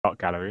art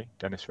gallery,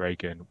 Dennis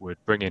Reagan would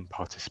bring in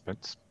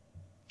participants,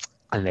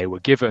 and they were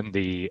given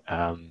the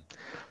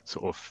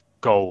sort of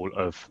goal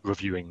of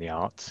reviewing the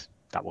art.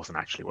 That wasn't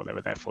actually what they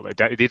were there for.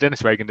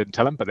 Dennis Reagan didn't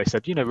tell them, but they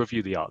said,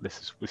 review the art.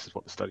 This is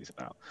what the study's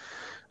about.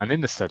 And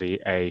in the study,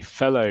 a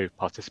fellow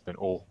participant,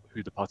 or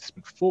who the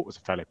participant thought was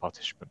a fellow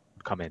participant,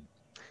 would come in.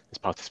 This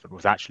participant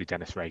was actually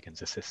Dennis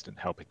Reagan's assistant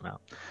helping him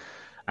out.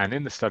 And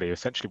in the study,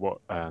 essentially what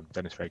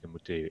Dennis Reagan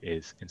would do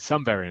is, in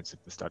some variants of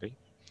the study,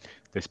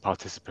 this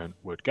participant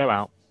would go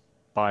out,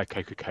 buy a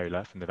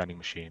Coca-Cola from the vending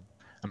machine,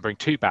 and bring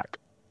 2 back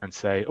and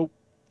say, oh,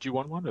 do you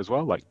want one as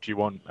well? Like, do you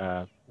want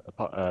a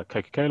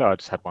Coca-Cola? I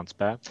just had 1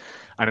 spare.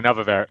 And in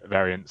other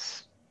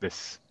variants,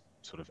 this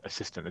sort of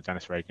assistant of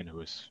Dennis Reagan,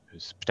 who's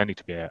pretending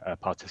to be a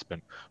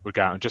participant, would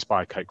go out and just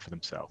buy a Coke for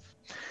themselves.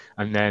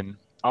 And then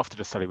after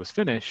the study was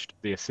finished,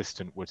 the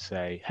assistant would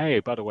say, hey,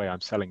 by the way, I'm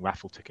selling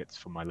raffle tickets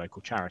for my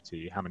local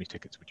charity. How many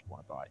tickets would you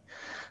want to buy?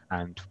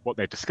 And what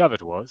they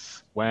discovered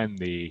was, when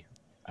the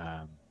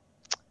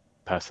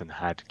person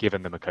had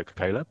given them a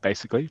Coca-Cola,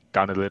 basically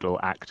done a little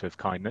act of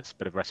kindness,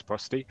 bit of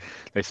reciprocity,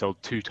 they sold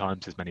 2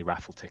 times as many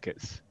raffle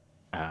tickets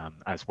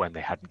as when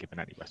they hadn't given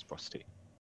any reciprocity.